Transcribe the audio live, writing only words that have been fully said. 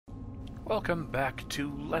Welcome back to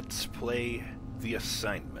Let's Play The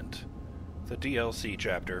Assignment, the DLC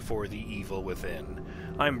chapter for The Evil Within.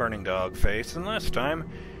 I'm BurningDogFace, and last time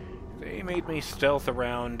they made me stealth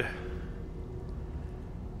around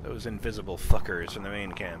those invisible fuckers in the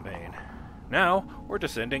main campaign. Now, we're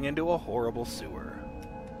descending into a horrible sewer.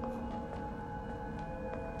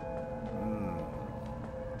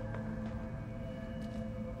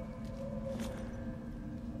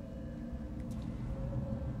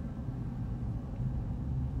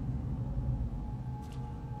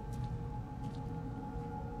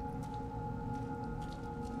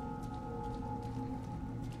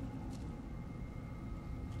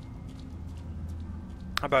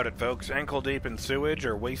 How about it, folks? Ankle deep in sewage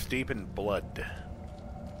or waist deep in blood?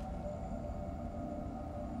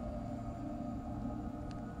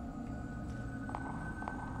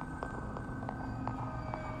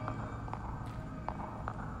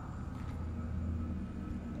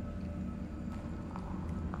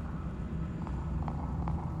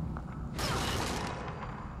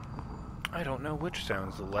 I don't know which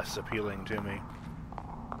sounds less appealing to me.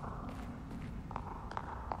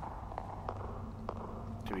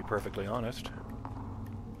 To be perfectly honest.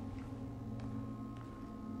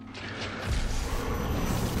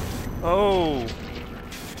 Oh.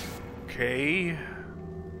 Okay.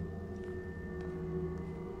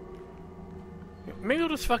 Maybe I'll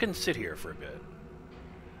just fucking sit here for a bit.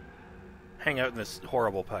 Hang out in this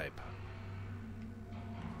horrible pipe.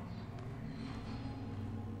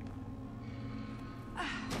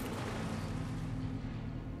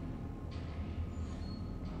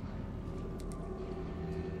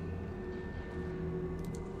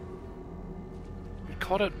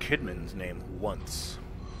 Called out Kidman's name once.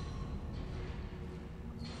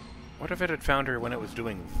 What if it had found her when it was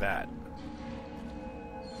doing that?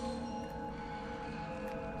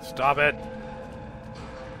 Stop it!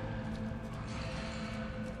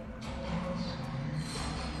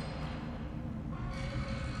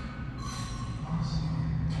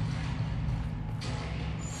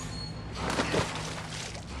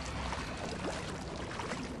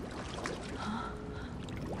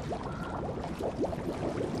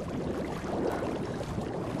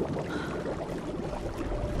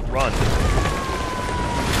 Run.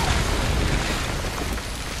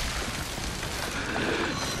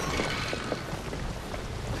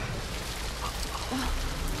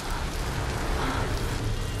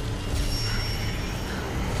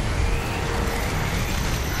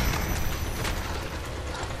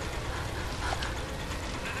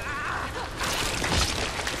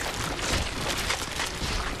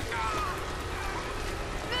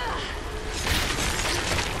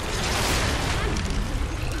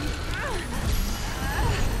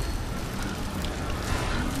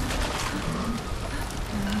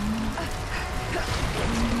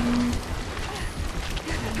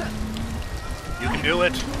 Do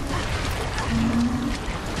it.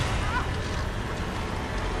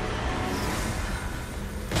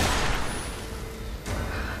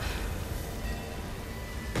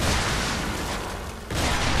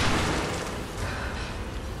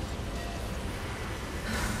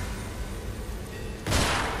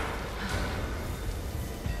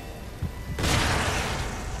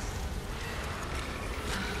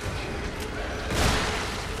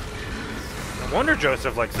 No wonder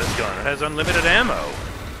Joseph likes this gun. It has unlimited ammo.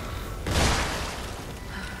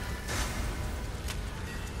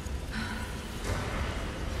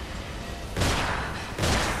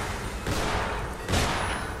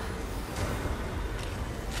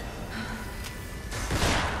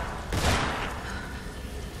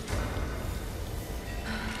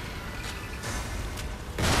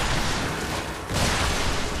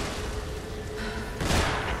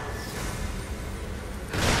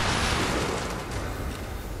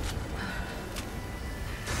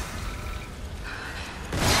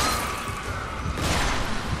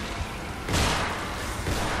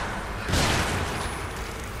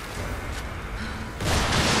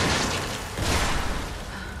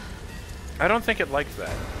 I don't think it likes that.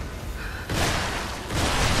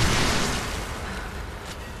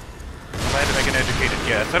 If I had to make an educated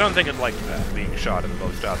guess, I don't think it likes that, being shot in the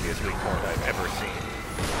most obvious weak point I've ever seen.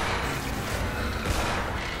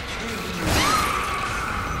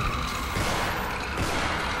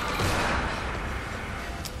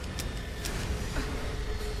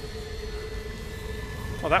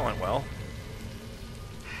 Well, that went well.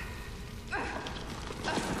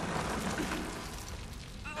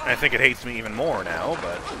 I think it hates me even more now,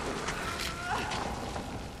 but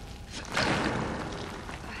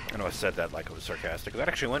I know I said that like it was sarcastic. That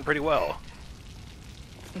actually went pretty well.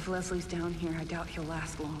 If Leslie's down here, I doubt he'll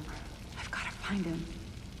last long. I've got to find him.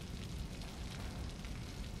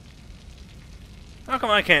 How come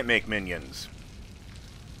I can't make minions?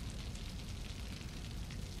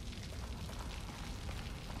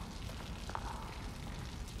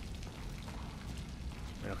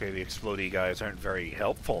 Okay, the explodey guys aren't very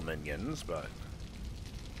helpful minions, but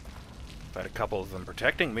if I had a couple of them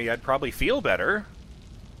protecting me, I'd probably feel better.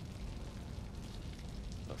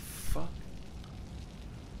 The fuck?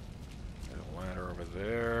 There's a ladder over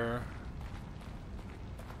there.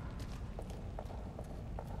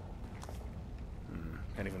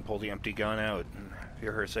 Can't even pull the empty gun out and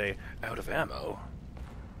hear her say, "Out of ammo."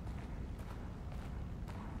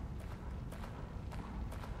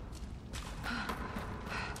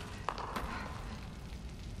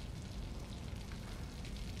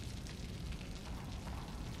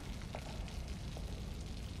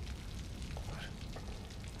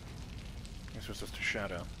 This was just a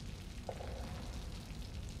shadow.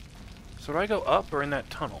 So do I go up or in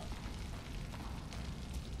that tunnel?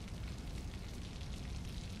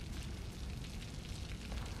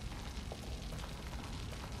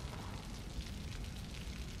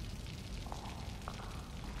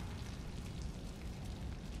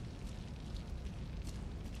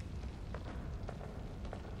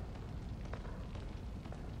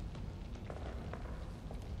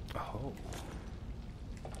 Oh.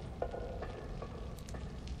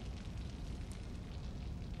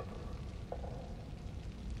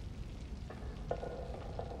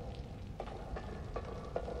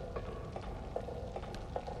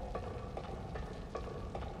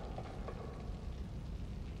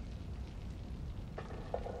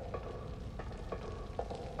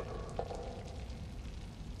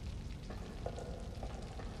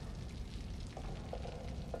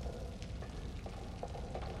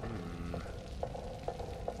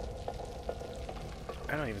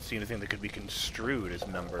 I don't even see anything that could be construed as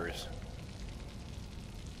numbers.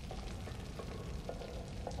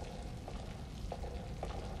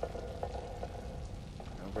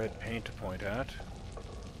 No red paint to point at.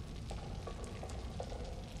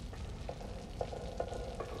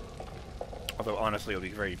 Although, honestly, it would be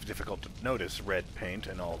very difficult to notice red paint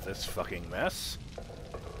in all this fucking mess.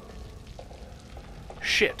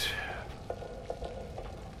 Shit.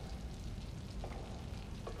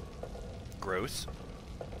 Gross.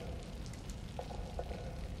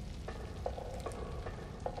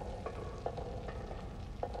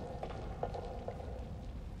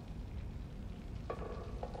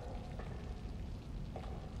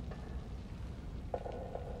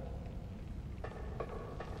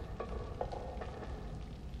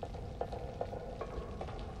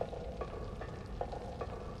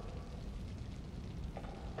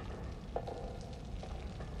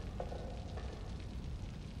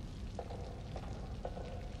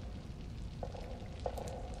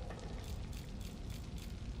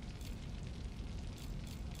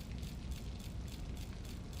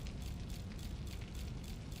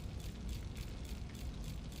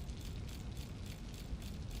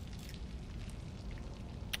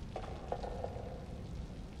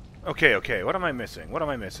 Okay, what am I missing? What am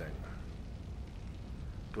I missing?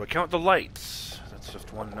 Do I count the lights? That's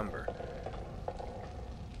just one number.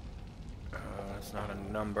 That's not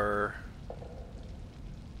a number.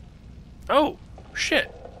 Oh!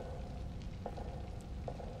 Shit!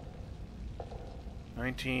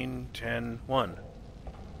 19, 10, 1.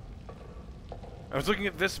 I was looking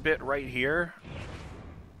at this bit right here.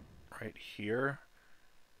 Right here.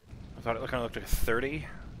 I thought it kind of looked like 30.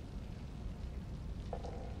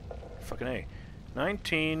 Fucking A.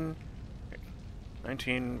 19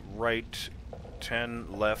 right,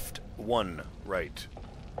 10 left, 1 right.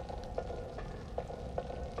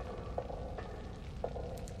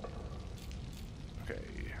 Okay.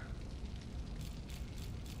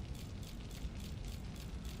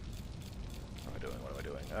 What am I doing? What am I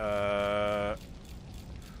doing?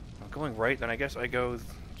 I'm going right, then I guess I go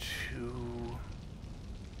to...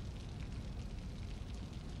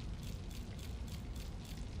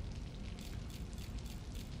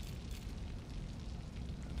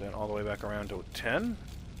 Then all the way back around to 10.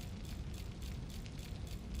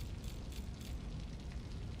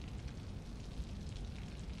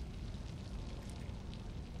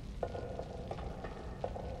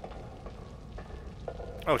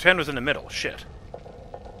 Oh, 10 was in the middle. Shit.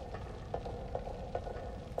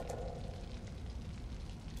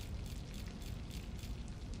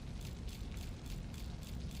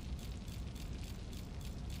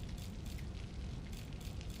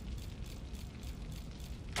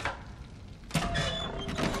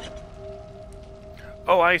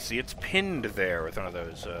 Oh, I see. It's pinned there with one of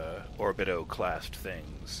those orbido-classed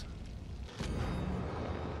things.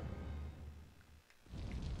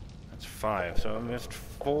 That's 5, so I missed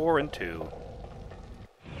 4 and 2.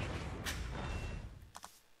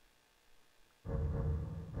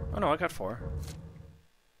 no, I got 4.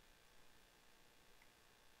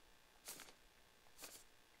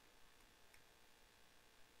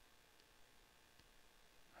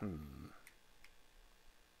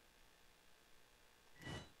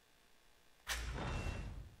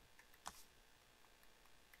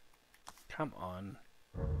 Come on.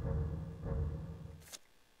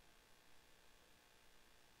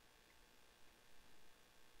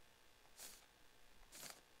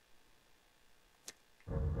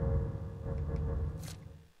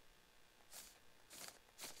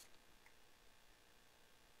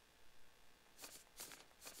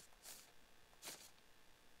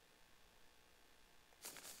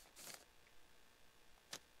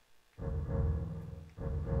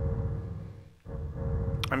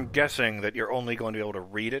 I'm guessing that you're only going to be able to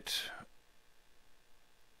read it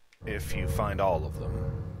if you find all of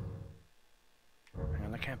them. Hang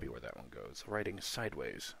on, that can't be where that one goes. The writing's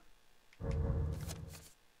sideways.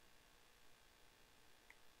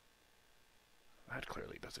 That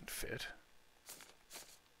clearly doesn't fit.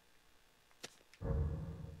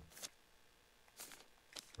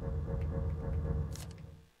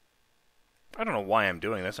 I don't know why I'm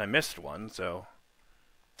doing this. I missed one, so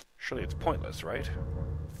surely it's pointless, right?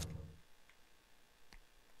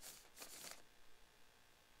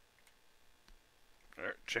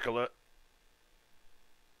 Chickala.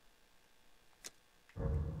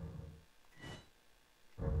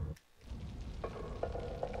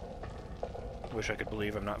 Wish I could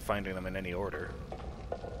believe I'm not finding them in any order.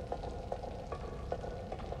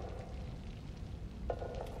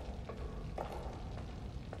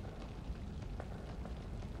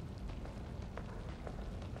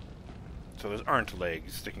 So those aren't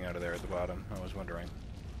legs sticking out of there at the bottom. I was wondering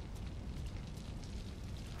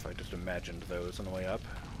if I just imagined those on the way up.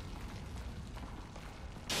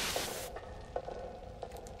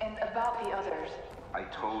 And about the others. I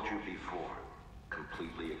told you before,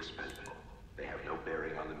 completely expendable. They have no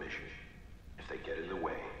bearing on the mission. If they get in the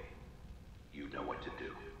way, you know what to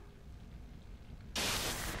do.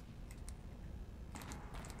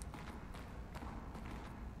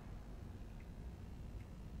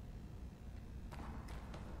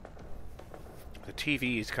 The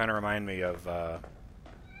TVs kind of remind me of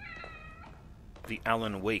the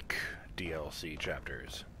Alan Wake DLC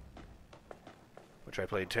chapters, which I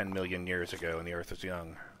played 10 million years ago when the Earth was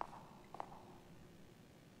young.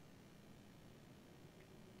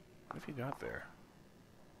 What have you got there?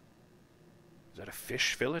 Is that a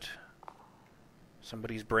fish fillet?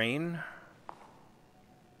 Somebody's brain?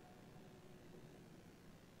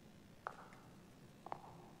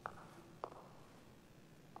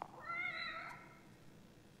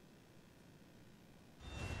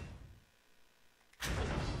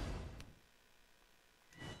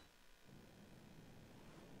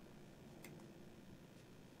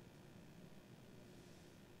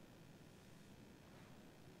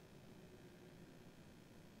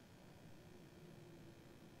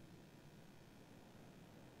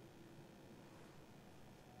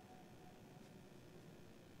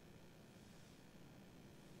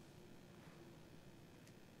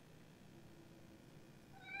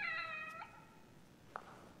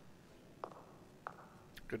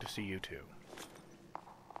 Good to see you too.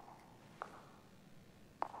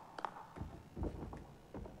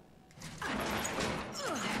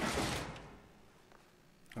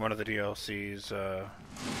 One of the DLCs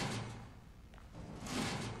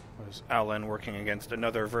was Alan working against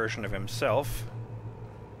another version of himself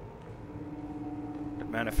that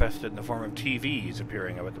manifested in the form of TVs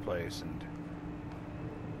appearing up at the place and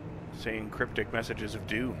saying cryptic messages of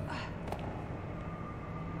doom.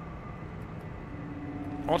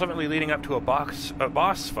 Ultimately leading up to a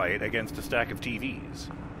boss fight against a stack of TVs.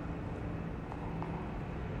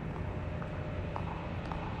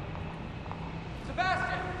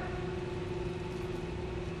 Sebastian!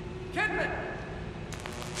 Kidman!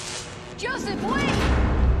 Joseph, wait!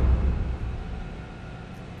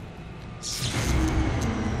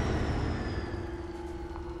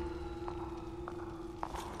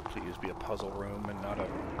 Please be a puzzle room and not a...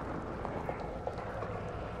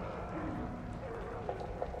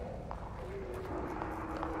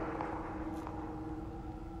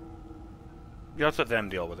 Yeah, let's let them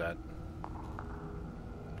deal with that.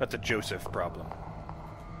 That's a Joseph problem.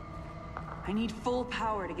 I need full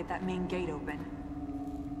power to get that main gate open.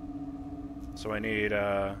 So I need, 3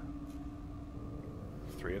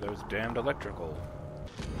 of those damned electrical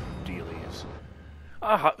dealies.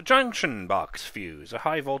 A junction box fuse. A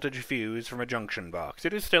high voltage fuse from a junction box.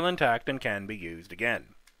 It is still intact and can be used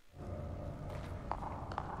again.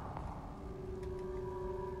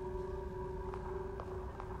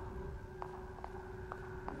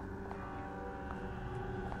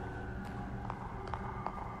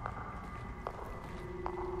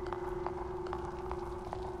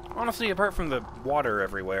 Honestly, apart from the water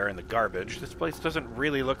everywhere and the garbage, this place doesn't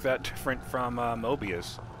really look that different from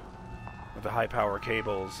Mobius. With the high-power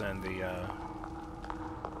cables and the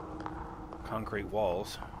concrete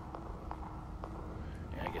walls.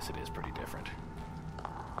 Yeah, I guess it is pretty different.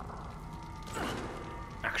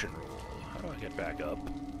 Action roll. How do I get back up?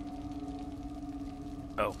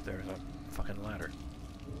 Oh, there's a fucking ladder.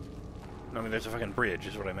 No, I mean, there's a fucking bridge,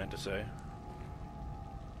 is what I meant to say.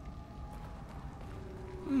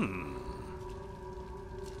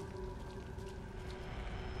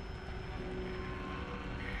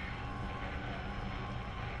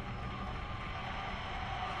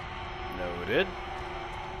 Noted.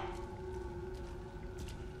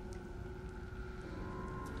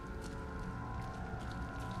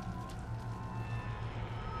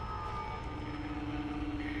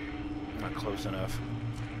 Not close enough.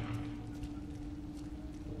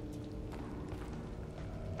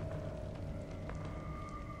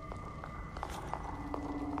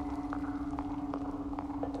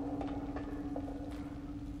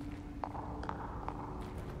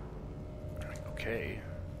 Okay.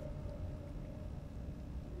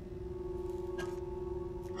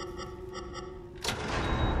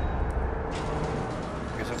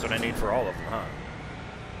 I guess that's what I need for all of them, huh?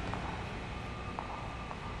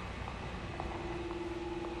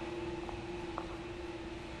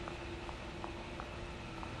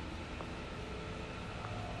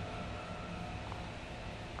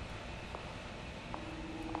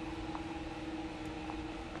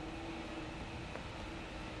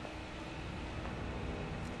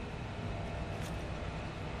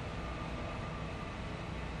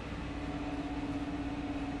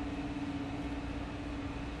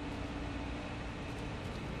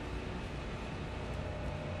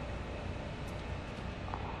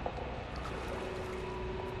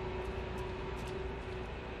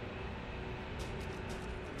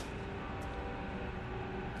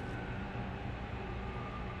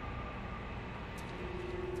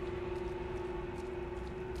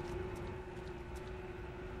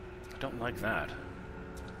 Don't like that.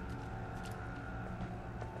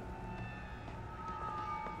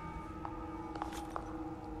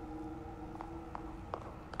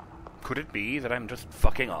 Could it be that I'm just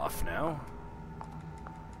fucking off now?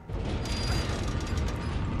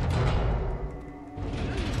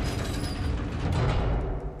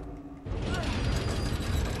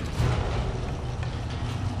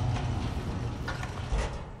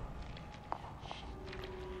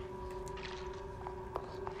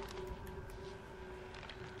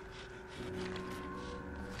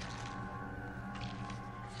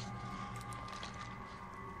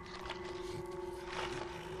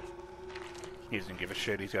 He doesn't give a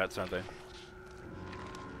shit, he's got something.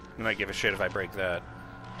 He might give a shit if I break that.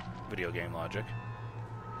 Video game logic.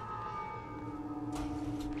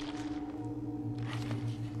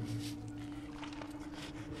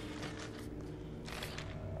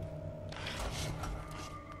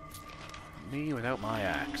 Me without my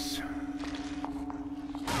axe.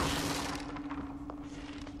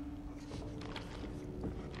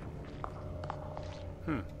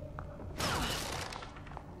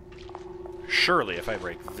 Surely if I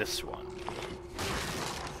break this one.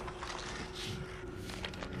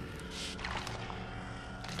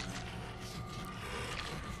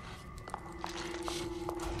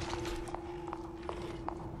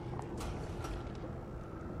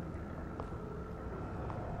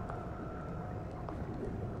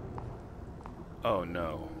 Oh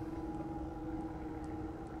no.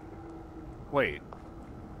 Wait.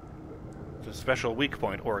 The special weak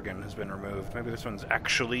point organ has been removed. Maybe this one's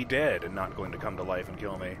actually dead and not going to come to life and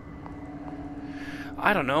kill me.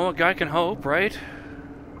 I don't know, a guy can hope, right?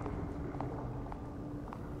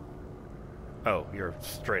 Oh, you're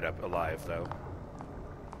straight up alive, though.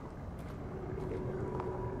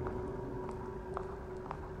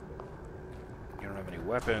 You don't have any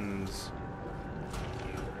weapons.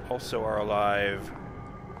 You also are alive.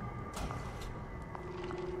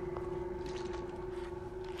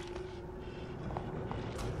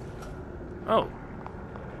 Oh.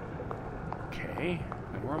 Okay.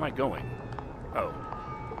 And where am I going? Oh.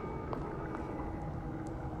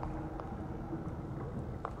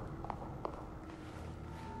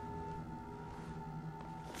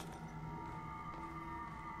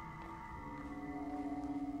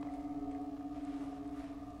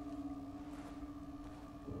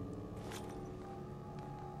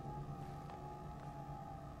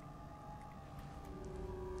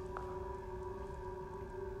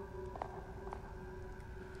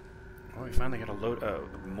 Oh, we finally got a load. Oh,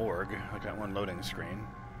 morgue. I got one loading screen.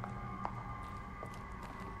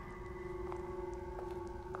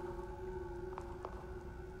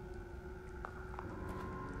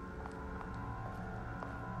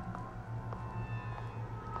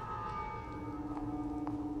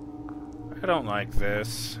 I don't like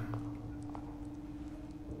this.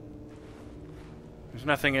 There's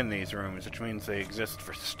nothing in these rooms, which means they exist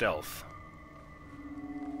for stealth.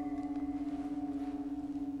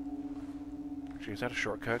 Gee, is that a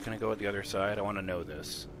shortcut? Can I go at the other side? I want to know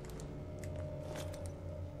this.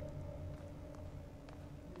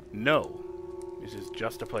 No. This is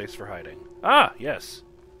just a place for hiding. Ah, yes.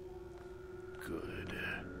 Good.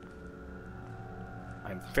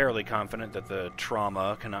 I'm fairly confident that the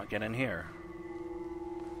trauma cannot get in here.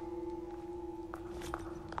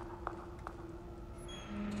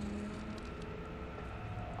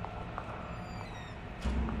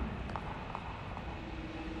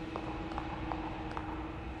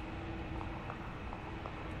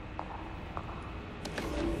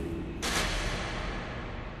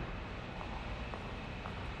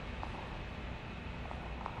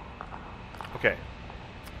 Okay.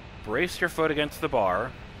 Brace your foot against the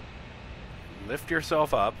bar. Lift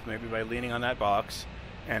yourself up, maybe by leaning on that box,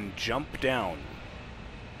 and jump down.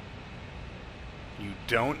 You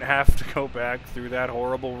don't have to go back through that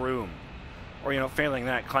horrible room. Or, you know, failing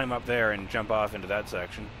that, climb up there and jump off into that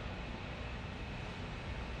section.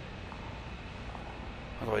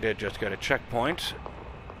 Although I did just get a checkpoint.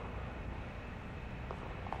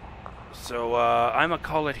 So, I'ma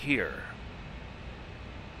call it here.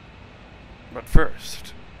 But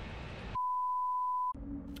first...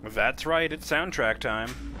 That's right, it's soundtrack time.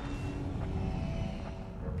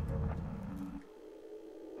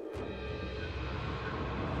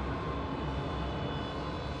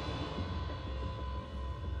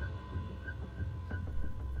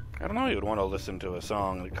 I don't know, you'd want to listen to a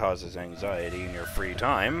song that causes anxiety in your free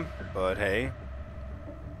time, but hey,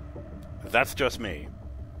 that's just me.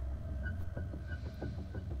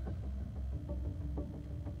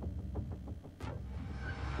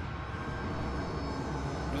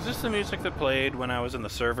 Was this the music that played when I was in the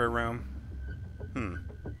server room? Oh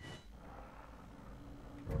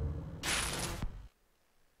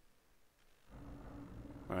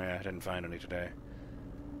yeah, I didn't find any today.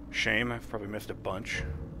 Shame, I've probably missed a bunch.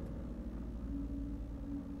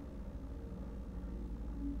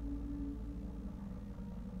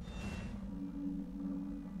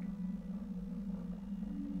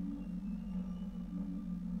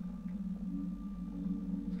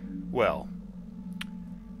 Well,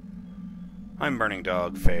 I'm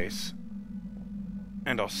BurningDogFace,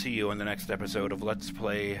 and I'll see you in the next episode of Let's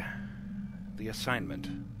Play The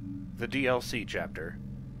Assignment, the DLC chapter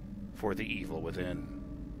for The Evil Within.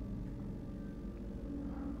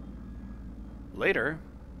 Later.